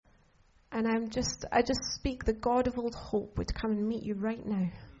And I just speak the God of all hope would come and meet you right now.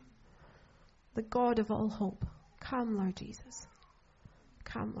 The God of all hope. Come, Lord Jesus.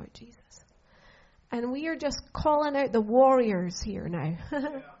 Come, Lord Jesus. And we are just calling out the warriors here now.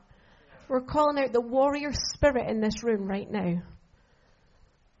 We're calling out the warrior spirit in this room right now.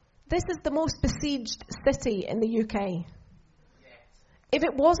 This is the most besieged city in the UK. If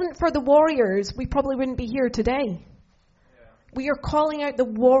it wasn't for the warriors, we probably wouldn't be here today. We are calling out the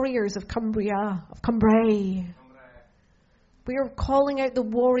warriors of Cumbria, of Cambrai. We are calling out the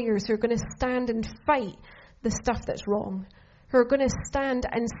warriors who are going to stand and fight the stuff that's wrong, who are going to stand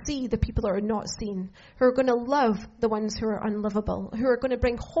and see the people that are not seen, who are going to love the ones who are unlovable, who are going to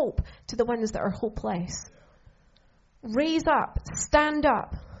bring hope to the ones that are hopeless. Raise up, stand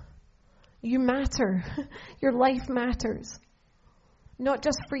up. You matter. Your life matters. Not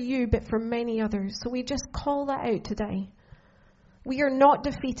just for you, but for many others. So we just call that out today. We are not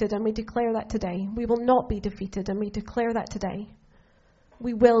defeated, and we declare that today. We will not be defeated, and we declare that today.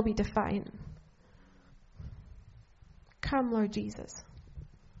 We will be defiant. Come, Lord Jesus.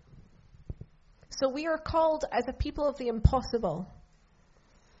 So we are called as a people of the impossible,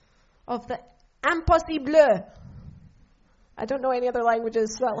 of the impossible. I don't know any other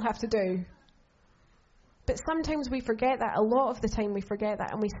languages, so that'll have to do. But sometimes we forget that. A lot of the time we forget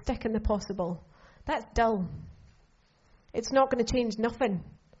that, and we stick in the possible. That's dull. It's not going to change nothing.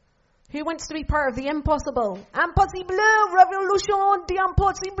 Who wants to be part of the impossible? Impossible! Revolution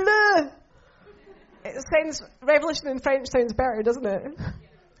d'impossible! It sounds, revolution in French sounds better, doesn't it?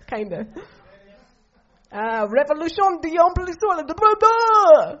 Kind of. Revolution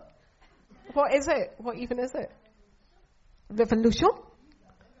d'impossible! What is it? What even is it? Revolution?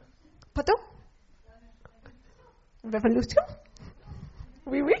 Pardon? Revolution?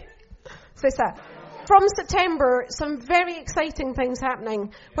 Oui, oui. C'est ça. From September, some very exciting things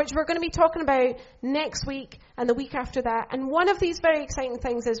happening, which we're going to be talking about next week and the week after that. And one of these very exciting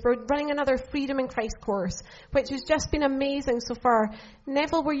things is we're running another Freedom in Christ course, which has just been amazing so far.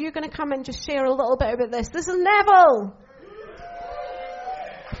 Neville, were you going to come and just share a little bit about this? This is Neville!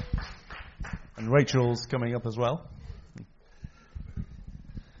 And Rachel's coming up as well.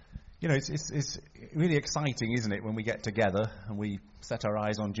 You know, it's really exciting, isn't it, when we get together and we set our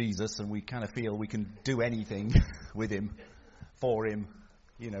eyes on Jesus and we kind of feel we can do anything with him, for him.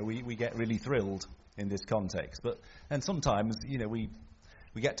 You know, we get really thrilled in this context. But then sometimes, you know, we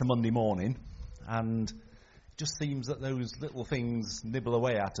get to Monday morning and it just seems that those little things nibble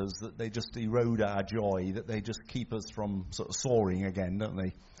away at us, that they just erode our joy, that they just keep us from sort of soaring again, don't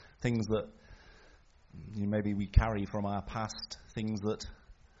they? Things that maybe we carry from our past, things that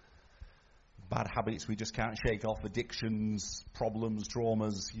bad habits we just can't shake off, addictions, problems,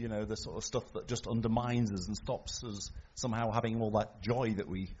 traumas, you know, the sort of stuff that just undermines us and stops us somehow having all that joy that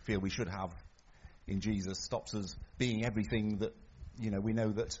we feel we should have in Jesus, stops us being everything that, you know, we know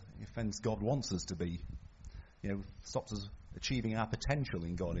that offense God wants us to be, you know, stops us achieving our potential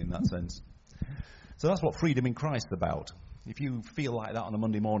in God in that sense. So that's what Freedom in Christ is about. If you feel like that on a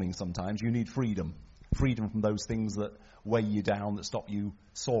Monday morning sometimes, you need freedom. Freedom from those things that weigh you down, that stop you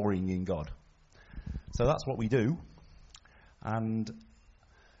soaring in God. So that's what we do, and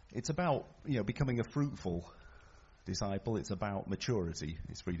it's about, you know, becoming a fruitful disciple. It's about maturity.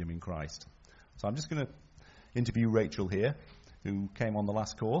 It's Freedom in Christ. So I'm just going to interview Rachel here, who came on the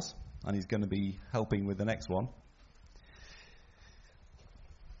last course, and he's going to be helping with the next one.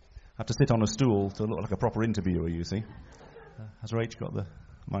 I have to sit on a stool to look like a proper interviewer, you see. Has Rach got the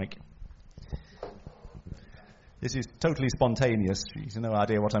mic? This is totally spontaneous. She's no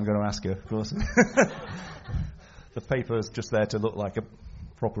idea what I'm going to ask her, of course. The paper's just there to look like a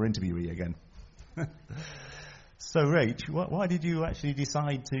proper interviewee again. So, Rach, why did you actually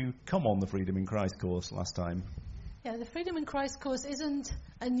decide to come on the Freedom in Christ course last time? Yeah, the Freedom in Christ course isn't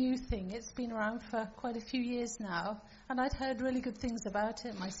a new thing. It's been around for quite a few years now, and I'd heard really good things about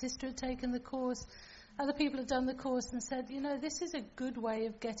it. My sister had taken the course. Other people had done the course and said, you know, this is a good way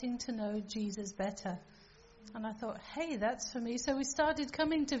of getting to know Jesus better. And I thought, hey, that's for me. So we started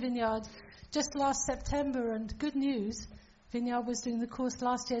coming to Vineyard just last September, and good news, Vineyard was doing the course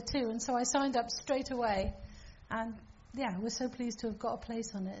last year too. And so I signed up straight away. And yeah, we're so pleased to have got a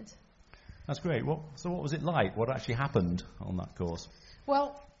place on it. That's great. So what was it like? What actually happened on that course?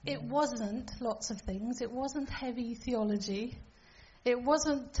 Well, it wasn't lots of things. It wasn't heavy theology. It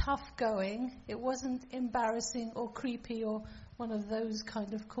wasn't tough going. It wasn't embarrassing or creepy or one of those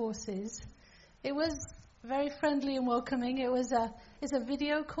kind of courses. It was very friendly and welcoming. It's a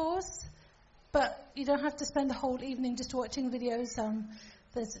video course, but you don't have to spend the whole evening just watching videos.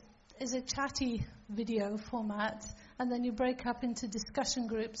 There's a chatty video format, and then you break up into discussion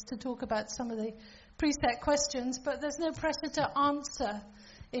groups to talk about some of the preset questions, but there's no pressure to answer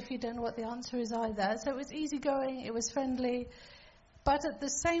if you don't know what the answer is either. So it was easygoing, it was friendly, but at the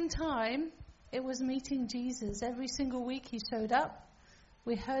same time, it was meeting Jesus. Every single week he showed up,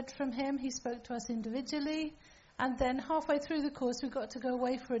 we heard from him, he spoke to us individually, and then halfway through the course we got to go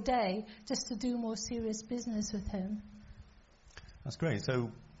away for a day just to do more serious business with him. That's great.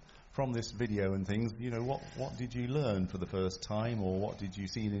 So from this video and things, what did you learn for the first time, or what did you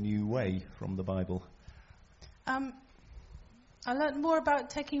see in a new way from the Bible? I learned more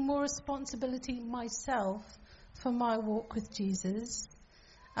about taking more responsibility myself for my walk with Jesus.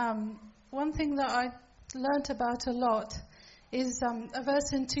 One thing that I learnt about a lot is a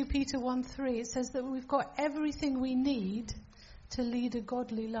verse in 2 Peter 1:3. It says that we've got everything we need to lead a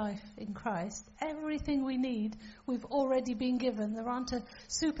godly life in Christ. Everything we need, we've already been given. There aren't a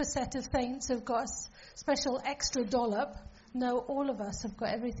super set of saints who've got a special extra dollop. No, all of us have got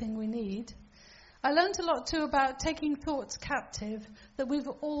everything we need. I learned a lot too about taking thoughts captive, that we've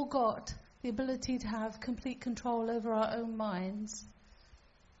all got the ability to have complete control over our own minds.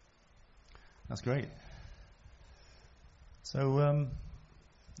 That's great. So,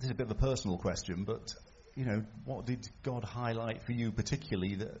 this is a bit of a personal question, but what did God highlight for you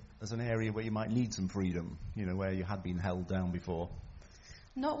particularly that as an area where you might need some freedom, where you had been held down before?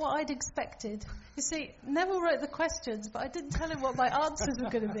 Not what I'd expected. You see, Neville wrote the questions, but I didn't tell him what my answers were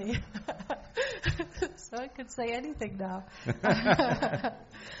going to be. So I could say anything now.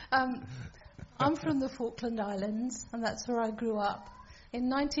 I'm from the Falkland Islands, and that's where I grew up. In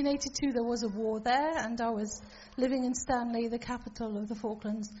 1982, there was a war there, and I was living in Stanley, the capital of the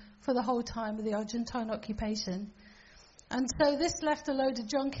Falklands, for the whole time of the Argentine occupation. And so this left a load of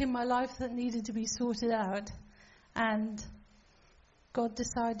junk in my life that needed to be sorted out. And God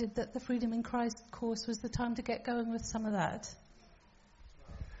decided that the Freedom in Christ course was the time to get going with some of that.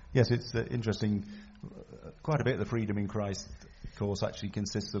 Yes, it's interesting. Quite a bit of the Freedom in Christ course actually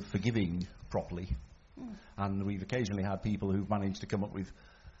consists of forgiving properly. And we've occasionally had people who've managed to come up with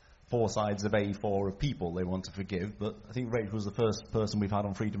 4 sides of A4 of people they want to forgive, but I think Rachel was the first person we've had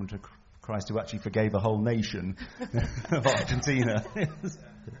on Freedom to Christ who actually forgave a whole nation of Argentina.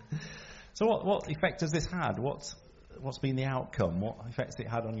 So what effect has this had? What's been the outcome? What effects it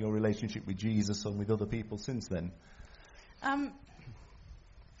had on your relationship with Jesus and with other people since then?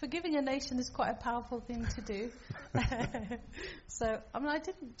 Forgiving a nation is quite a powerful thing to do. So, I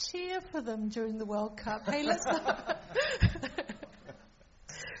didn't cheer for them during the World Cup. Hey, let's not.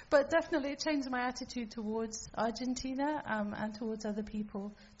 But definitely it changed my attitude towards Argentina and towards other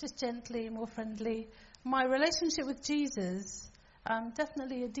people. Just gently, more friendly. My relationship with Jesus,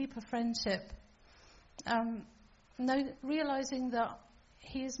 definitely a deeper friendship. Realizing that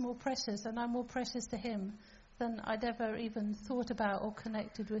he is more precious and I'm more precious to him than I'd ever even thought about or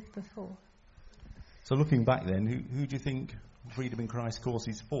connected with before. So looking back then, who do you think Freedom in Christ course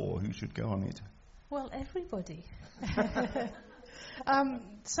is for? Who should go on it? Well, everybody.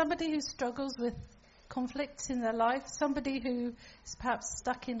 Somebody who struggles with conflicts in their life, somebody who is perhaps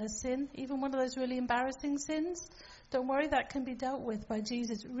stuck in a sin, even one of those really embarrassing sins. Don't worry, that can be dealt with by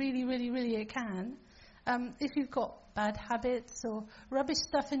Jesus. Really, really, really it can. If you've got bad habits or rubbish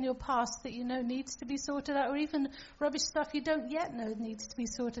stuff in your past that you know needs to be sorted out, or even rubbish stuff you don't yet know needs to be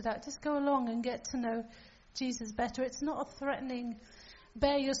sorted out, just go along and get to know Jesus better. It's not a threatening,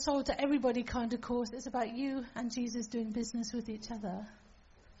 bare your soul to everybody kind of course. It's about you and Jesus doing business with each other.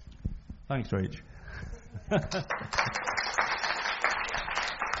 Thanks, Rach.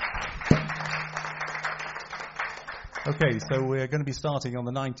 Okay, so we're going to be starting on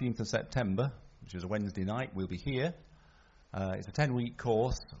the 19th of September, which is a Wednesday night. We'll be here. It's a 10-week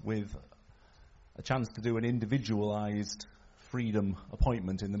course with a chance to do an individualised freedom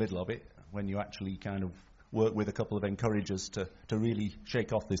appointment in the middle of it, when you actually kind of work with a couple of encouragers to really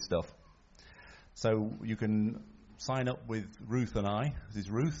shake off this stuff. So you can sign up with Ruth and I. This is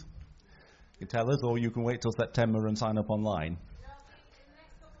Ruth. You can tell us, or you can wait till September and sign up online.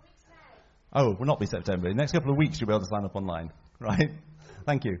 Oh, it will not be September. In the next couple of weeks, you'll be able to sign up online. Right?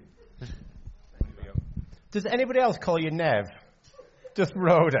 Thank you. Does anybody else call you Nev? Just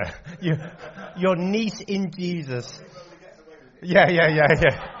Rhoda. Your niece in Jesus. Yeah.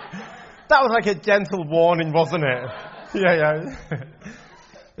 That was like a gentle warning, wasn't it? Yeah.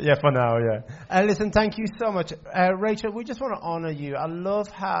 Yeah, for now, yeah. Listen, thank you so much. Rachel, we just want to honor you. I love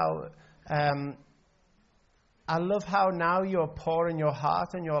how now you're pouring your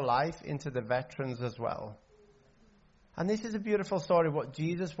heart and your life into the veterans as well. And this is a beautiful story of what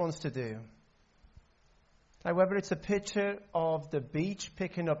Jesus wants to do. Like whether it's a picture of the beach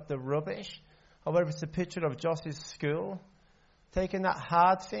picking up the rubbish, or whether it's a picture of Josh's school, taking that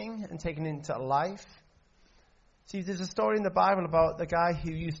hard thing and taking it into life. See, there's a story in the Bible about the guy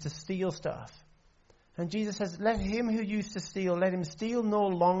who used to steal stuff. And Jesus says, let him who used to steal, let him steal no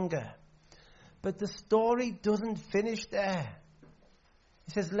longer. But the story doesn't finish there.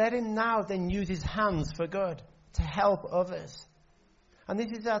 He says, let him now then use his hands for good, to help others. And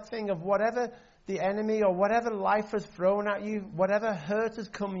this is that thing of whatever the enemy or whatever life has thrown at you, whatever hurt has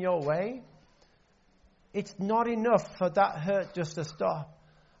come your way, it's not enough for that hurt just to stop.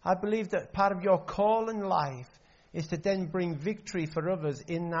 I believe that part of your call in life is to then bring victory for others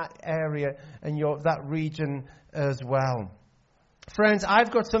in that area and that region as well. Friends,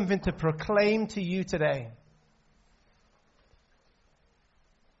 I've got something to proclaim to you today.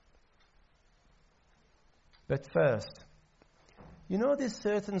 But first, you know there's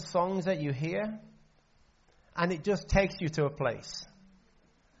certain songs that you hear and it just takes you to a place.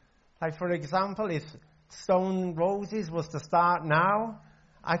 Like for example, if Stone Roses was to start now,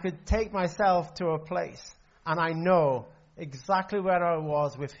 I could take myself to a place and I know exactly where I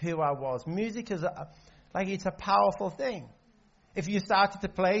was with who I was. Music is it's a powerful thing. If you started to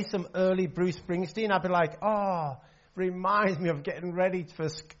play some early Bruce Springsteen, I'd be like, oh, reminds me of getting ready for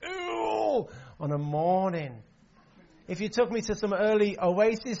school on a morning. If you took me to some early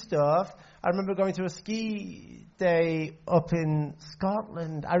Oasis stuff, I remember going to a ski day up in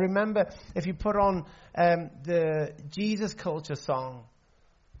Scotland. I remember if you put on the Jesus Culture song,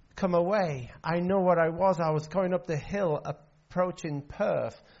 Come Away, I know what I was. I was going up the hill approaching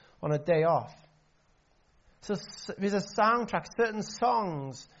Perth on a day off. So there's a soundtrack. Certain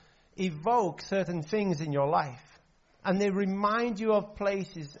songs evoke certain things in your life. And they remind you of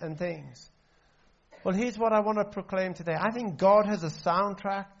places and things. Well, here's what I want to proclaim today. I think God has a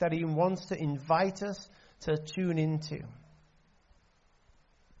soundtrack that He wants to invite us to tune into.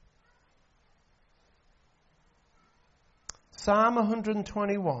 Psalm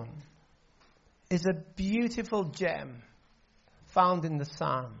 121 is a beautiful gem found in the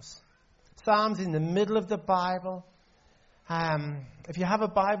Psalms. Psalms in the middle of the Bible. If you have a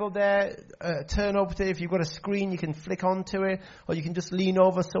Bible there, turn over to it. If you've got a screen, you can flick onto it, or you can just lean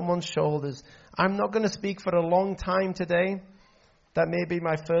over someone's shoulders. I'm not going to speak for a long time today. That may be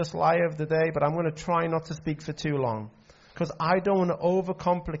my first lie of the day, but I'm going to try not to speak for too long, because I don't want to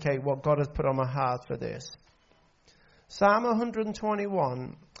overcomplicate what God has put on my heart for this. Psalm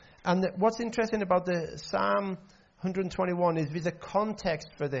 121, and what's interesting about the Psalm 121 is there's a context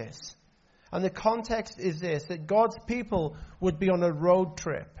for this. And the context is this, that God's people would be on a road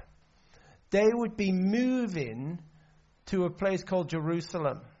trip. They would be moving to a place called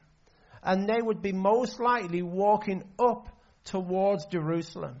Jerusalem. And they would be most likely walking up towards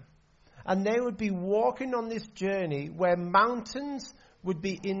Jerusalem. And they would be walking on this journey where mountains would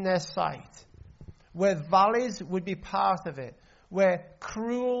be in their sight, where valleys would be part of it, where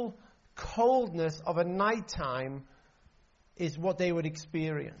cruel coldness of a nighttime is what they would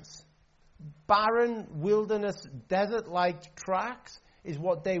experience. Barren, wilderness, desert-like tracks is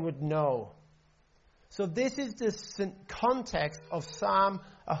what they would know. So this is the context of Psalm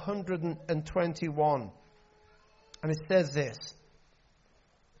 121. And it says this: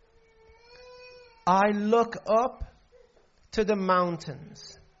 I look up to the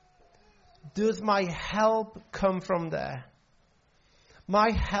mountains. Does my help come from there?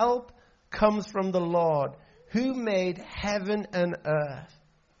 My help comes from the Lord, who made heaven and earth.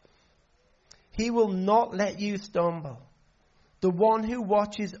 He will not let you stumble. The one who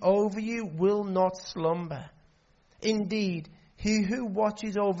watches over you will not slumber. Indeed, he who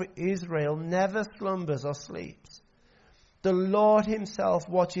watches over Israel never slumbers or sleeps. The Lord himself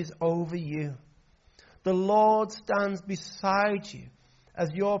watches over you. The Lord stands beside you as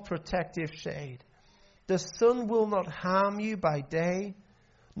your protective shade. The sun will not harm you by day,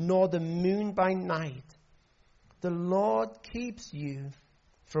 nor the moon by night. The Lord keeps you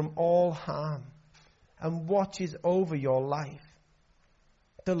from all harm and watches over your life.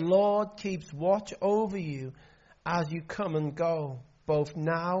 The Lord keeps watch over you as you come and go, both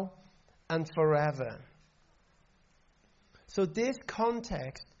now and forever. So this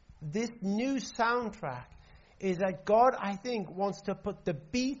context, this new soundtrack, is that God, I think, wants to put the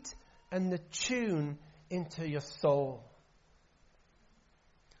beat and the tune into your soul.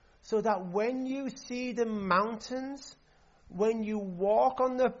 So that when you see the mountains, when you walk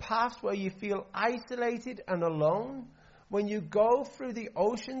on the paths where you feel isolated and alone, when you go through the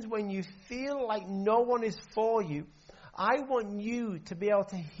oceans, when you feel like no one is for you, I want you to be able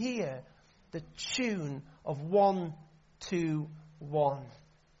to hear the tune of 1, 2, 1.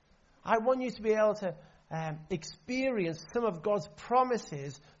 I want you to be able to experience some of God's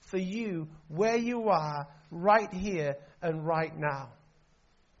promises for you where you are right here and right now.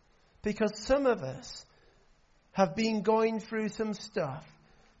 Because some of us have been going through some stuff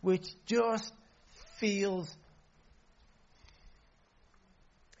which just feels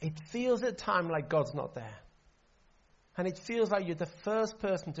at times like God's not there. And it feels like you're the first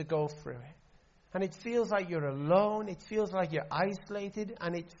person to go through it. And it feels like you're alone. It feels like you're isolated.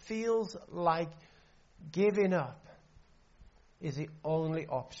 And it feels like giving up is the only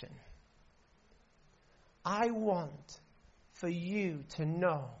option. I want for you to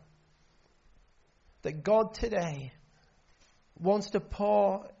know that God today wants to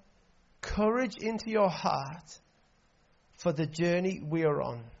pour courage into your heart for the journey we are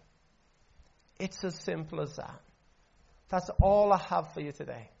on. It's as simple as that. That's all I have for you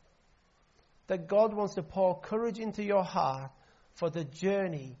today. That God wants to pour courage into your heart for the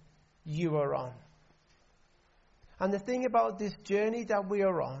journey you are on. And the thing about this journey that we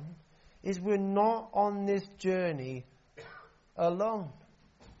are on is we're not on this journey alone.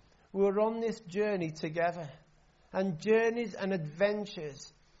 We're on this journey together. And journeys and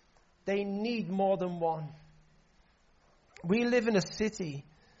adventures, they need more than one. We live in a city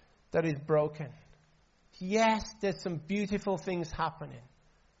that is broken. Yes, there's some beautiful things happening.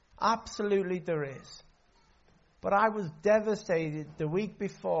 Absolutely there is. But I was devastated the week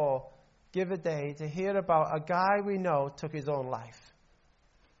before, give a day, to hear about a guy we know took his own life.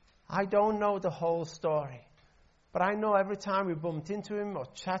 I don't know the whole story. But I know every time we bumped into him or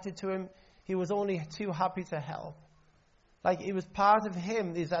chatted to him, he was only too happy to help. Like it was part of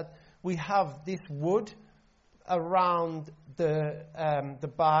him is that we have this wood around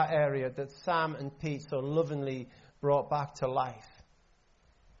the bar area that Sam and Pete so lovingly brought back to life.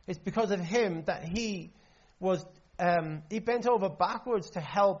 It's because of him that he bent over backwards to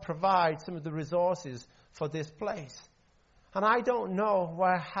help provide some of the resources for this place. And I don't know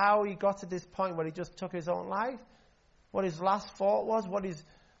how he got to this point where he just took his own life, what his last thought was, what he's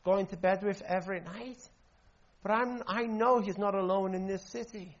going to bed with every night. But I know he's not alone in this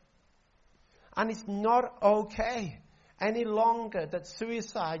city. And it's not okay any longer that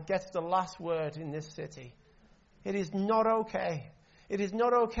suicide gets the last word in this city. It is not okay. It is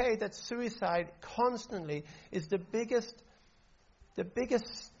not okay that suicide constantly is the biggest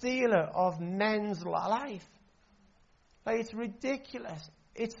stealer of men's life. Like, it's ridiculous.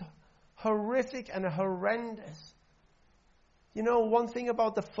 It's horrific and horrendous. You know, one thing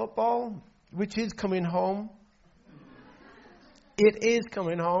about the football, which is coming home, it is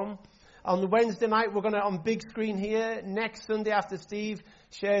coming home. On the Wednesday night, we're going to, on big screen here, next Sunday after Steve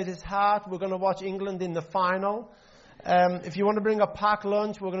shares his heart, we're going to watch England in the final. If you want to bring a packed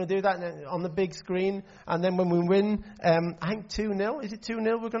lunch, we're going to do that on the big screen. And then when we win, I think 2-0. Is it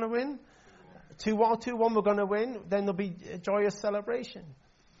 2-0 we're going to win? 2-1 we're going to win. Then there'll be a joyous celebration.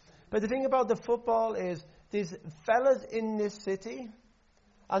 But the thing about the football is there's fellas in this city,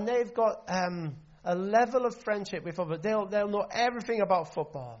 and they've got a level of friendship with others. They'll know everything about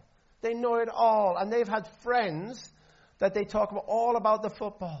football. They know it all. And they've had friends that they talk about all about the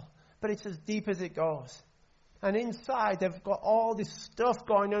football. But it's as deep as it goes. And inside, they've got all this stuff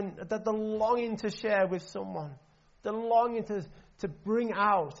going on that they're longing to share with someone. They're longing to bring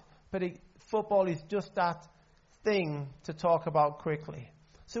out. But football is just that thing to talk about quickly.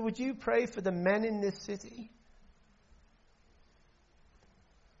 So would you pray for the men in this city?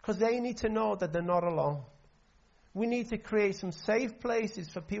 Because they need to know that they're not alone. We need to create some safe places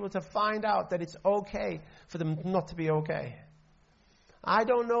for people to find out that it's okay for them not to be okay. I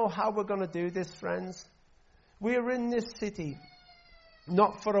don't know how we're going to do this, friends. We're in this city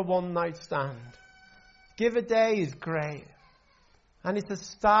not for a one-night stand. Give a day is great. And it's the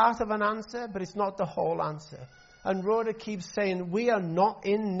start of an answer, but it's not the whole answer. And Rhoda keeps saying, we are not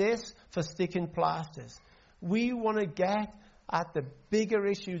in this for sticking plasters. We want to get at the bigger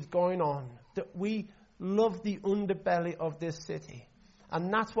issues going on. That we love the underbelly of this city.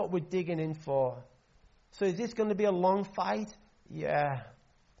 And that's what we're digging in for. So is this going to be a long fight? Yeah.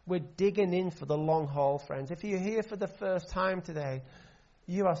 We're digging in for the long haul, friends. If you're here for the first time today,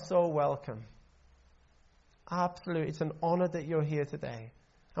 you are so welcome. Absolutely. It's an honor that you're here today.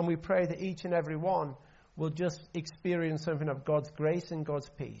 And we pray that each and every one will just experience something of God's grace and God's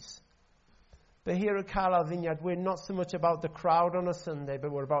peace. But here at Carlisle Vineyard, we're not so much about the crowd on a Sunday,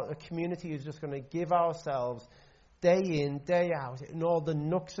 but we're about a community who's just going to give ourselves day in, day out, in all the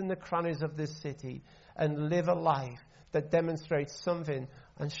nooks and the crannies of this city, and live a life that demonstrates something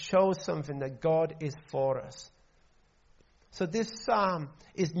and shows something that God is for us. So this psalm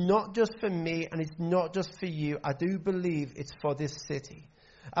is not just for me and it's not just for you. I do believe it's for this city.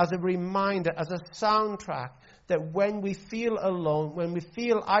 as a reminder, as a soundtrack, that when we feel alone, when we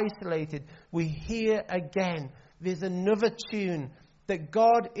feel isolated, we hear again. There's another tune that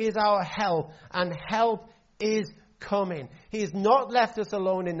God is our help, and help is coming. He has not left us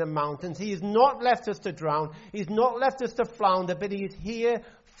alone in the mountains. He has not left us to drown. He's not left us to flounder, but He is here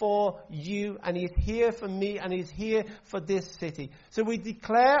for you, and He's here for me, and He's here for this city. So we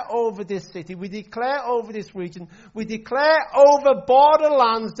declare over this city, we declare over this region, we declare over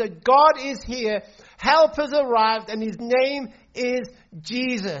borderlands that God is here, help has arrived, and His name is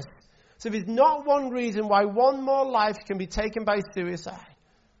Jesus. So there's not one reason why one more life can be taken by suicide.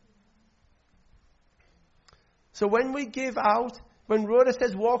 So when we give out, when Rhoda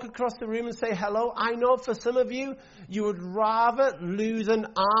says walk across the room and say hello, I know for some of you, you would rather lose an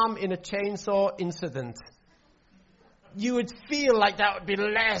arm in a chainsaw incident. You would feel like that would be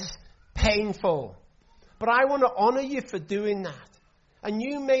less painful. But I want to honor you for doing that. And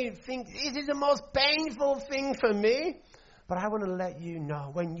you may think, this is the most painful thing for me. But I want to let you know,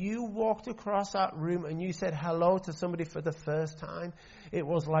 when you walked across that room and you said hello to somebody for the first time, it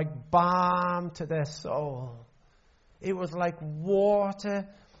was like balm to their soul. It was like water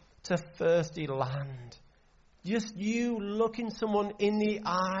to thirsty land. Just you looking someone in the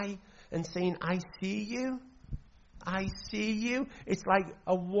eye and saying, I see you. I see you. It's like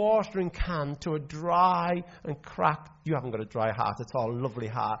a watering can to a dry and cracked. You haven't got a dry heart at all, lovely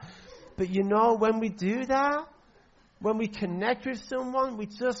heart. But you know, when we do that, when we connect with someone, we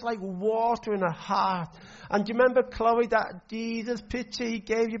just like water in a heart. And do you remember, Chloe, that Jesus picture He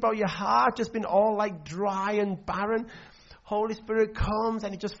gave you about your heart just being all like dry and barren? Holy Spirit comes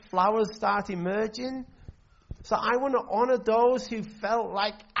and just flowers start emerging. So I want to honor those who felt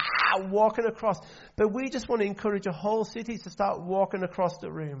like, walking across. But we just want to encourage a whole city to start walking across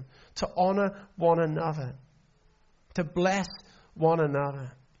the room, to honor one another, to bless one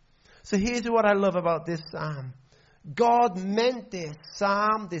another. So here's what I love about this psalm. God meant this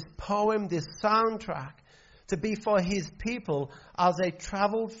psalm, this poem, this soundtrack to be for His people as they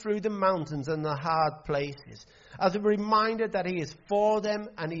traveled through the mountains and the hard places. As a reminder that He is for them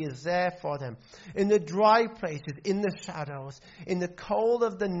and He is there for them. In the dry places, in the shadows, in the cold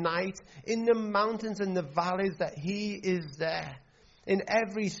of the night, in the mountains and the valleys, that He is there. In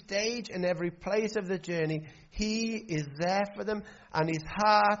every stage and every place of the journey, He is there for them, and His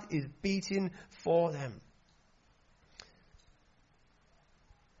heart is beating for them.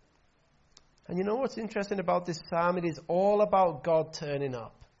 And you know what's interesting about this psalm? It is all about God turning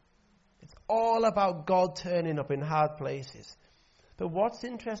up. It's all about God turning up in hard places. But what's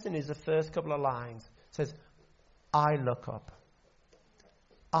interesting is the first couple of lines. It says, I look up.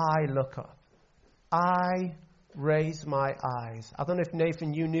 I look up. I raise my eyes. I don't know if,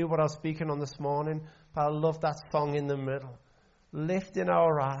 Nathan, you knew what I was speaking on this morning, but I love that song in the middle. Lifting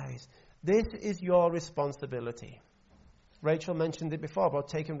our eyes. This is your responsibility. Rachel mentioned it before about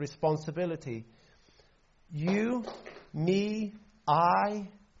taking responsibility. You, me, I,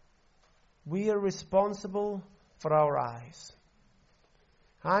 we are responsible for our eyes.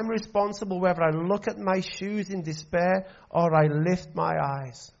 I'm responsible whether I look at my shoes in despair or I lift my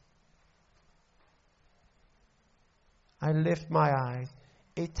eyes. I lift my eyes.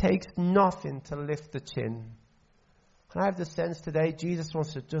 It takes nothing to lift the chin. And I have the sense today Jesus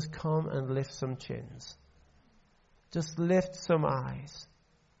wants to just come and lift some chins. Just lift some eyes.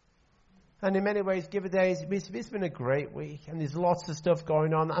 And in many ways, give a day, it's been a great week. And there's lots of stuff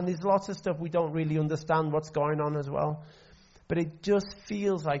going on. And there's lots of stuff we don't really understand what's going on as well. But it just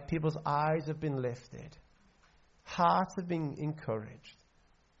feels like people's eyes have been lifted. Hearts have been encouraged.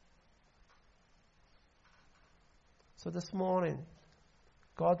 So this morning,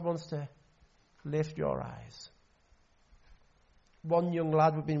 God wants to lift your eyes. One young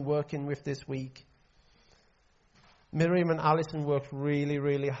lad we've been working with this week, Miriam and Alison worked really,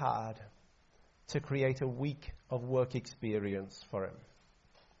 really hard to create a week of work experience for him.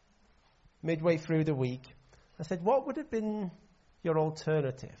 Midway through the week, I said, what would have been your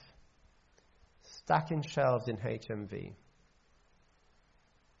alternative? Stacking shelves in HMV.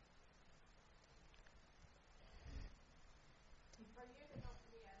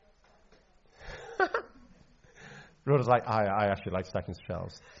 Rhoda's like, I actually like stacking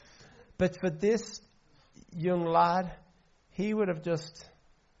shelves. But for this young lad, he would have just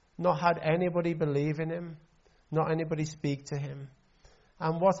not had anybody believe in him, not anybody speak to him.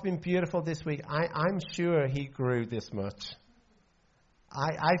 And what's been beautiful this week, I'm sure he grew this much.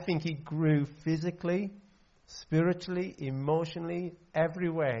 I think he grew physically, spiritually, emotionally,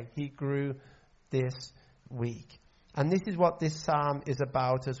 everywhere he grew this week. And this is what this psalm is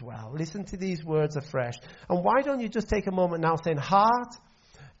about as well. Listen to these words afresh. And why don't you just take a moment now saying, heart,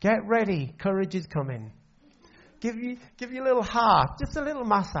 Get ready. Courage is coming. Give you a little heart, just a little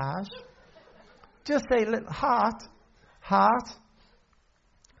massage. Just say, little heart.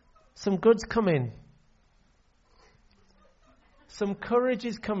 Some good's coming. Some courage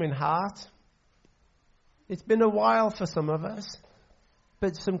is coming, heart. It's been a while for some of us,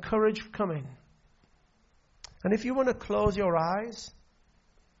 but some courage coming. And if you want to close your eyes,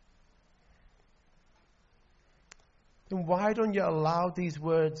 then why don't you allow these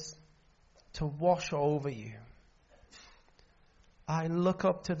words to wash over you? I look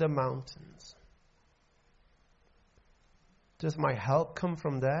up to the mountains. Does my help come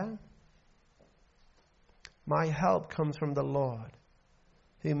from there? My help comes from the Lord,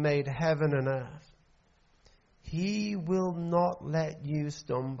 who made heaven and earth. He will not let you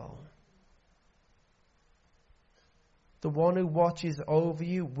stumble. The one who watches over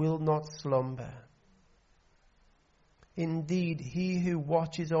you will not slumber. Indeed, he who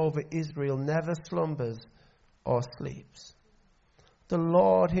watches over Israel never slumbers or sleeps. The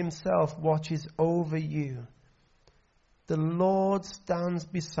Lord himself watches over you. The Lord stands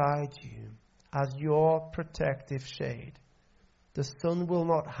beside you as your protective shade. The sun will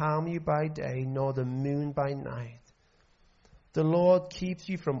not harm you by day, nor the moon by night. The Lord keeps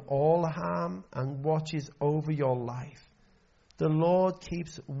you from all harm and watches over your life. The Lord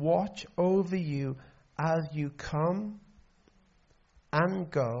keeps watch over you as you come and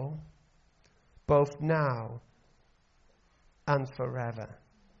go, both now and forever.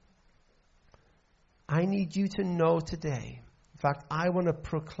 I need you to know today, in fact, I want to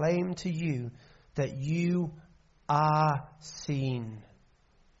proclaim to you that you are seen.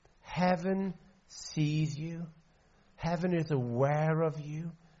 Heaven sees you. Heaven is aware of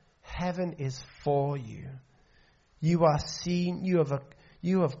you. Heaven is for you. You are seen. You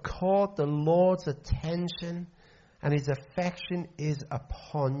have caught the Lord's attention, and his affection is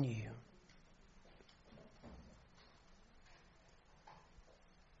upon you.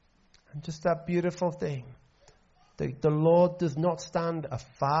 And just that beautiful thing. The Lord does not stand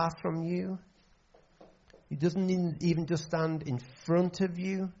afar from you. He doesn't even just stand in front of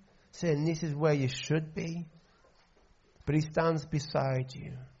you, saying this is where you should be. But he stands beside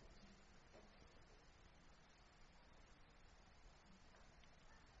you.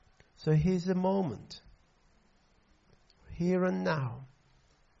 So here's a moment, here and now,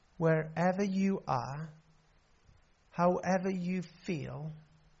 wherever you are, however you feel,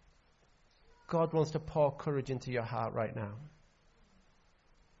 God wants to pour courage into your heart right now.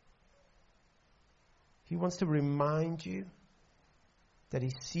 He wants to remind you that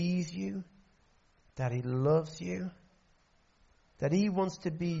he sees you, that he loves you, that he wants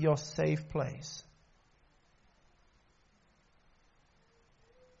to be your safe place.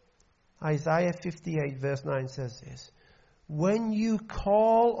 Isaiah 58 verse 9 says this: when you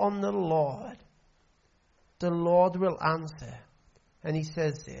call on the Lord will answer. And he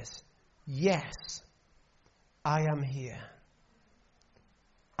says this: yes, I am here.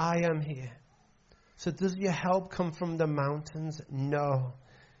 I am here. So does your help come from the mountains? No.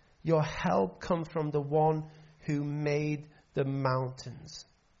 Your help comes from the one who made the mountains.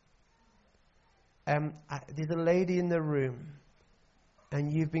 There's a lady in the room,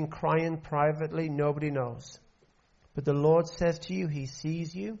 and you've been crying privately. Nobody knows. But the Lord says to you, he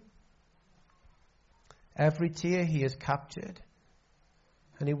sees you. Every tear he has captured.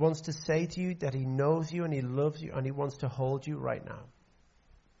 And he wants to say to you that he knows you and he loves you and he wants to hold you right now.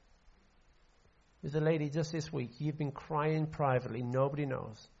 There's a lady just this week. You've been crying privately. Nobody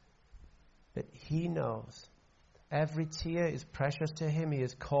knows. But he knows. Every tear is precious to him. He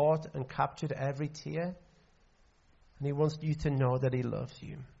has caught and captured every tear. And he wants you to know that he loves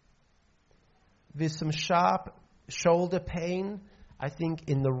you. There's some sharp shoulder pain, I think,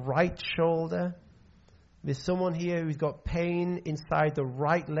 in the right shoulder. There's someone here who's got pain inside the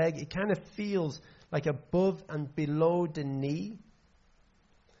right leg. It kind of feels like above and below the knee.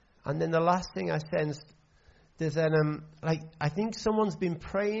 And then the last thing I sensed, there's I think someone's been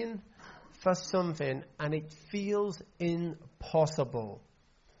praying for something and it feels impossible.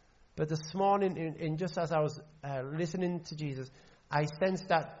 But this morning, just as I was listening to Jesus, I sensed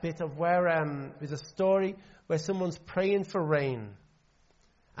that bit of where there's a story where someone's praying for rain.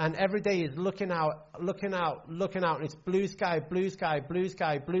 And every day is looking out, and it's blue sky, blue sky, blue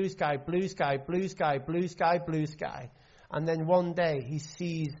sky, blue sky, blue sky, blue sky, blue sky, blue sky. And then one day he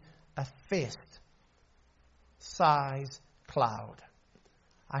sees a fist-size cloud.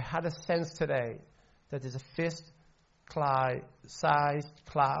 I had a sense today that there's a fist-sized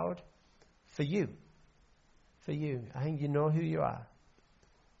cloud for you. For you. I think you know who you are.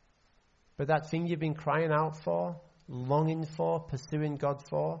 But that thing you've been crying out for, longing for, pursuing God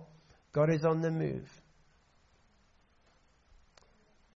for. God is on the move.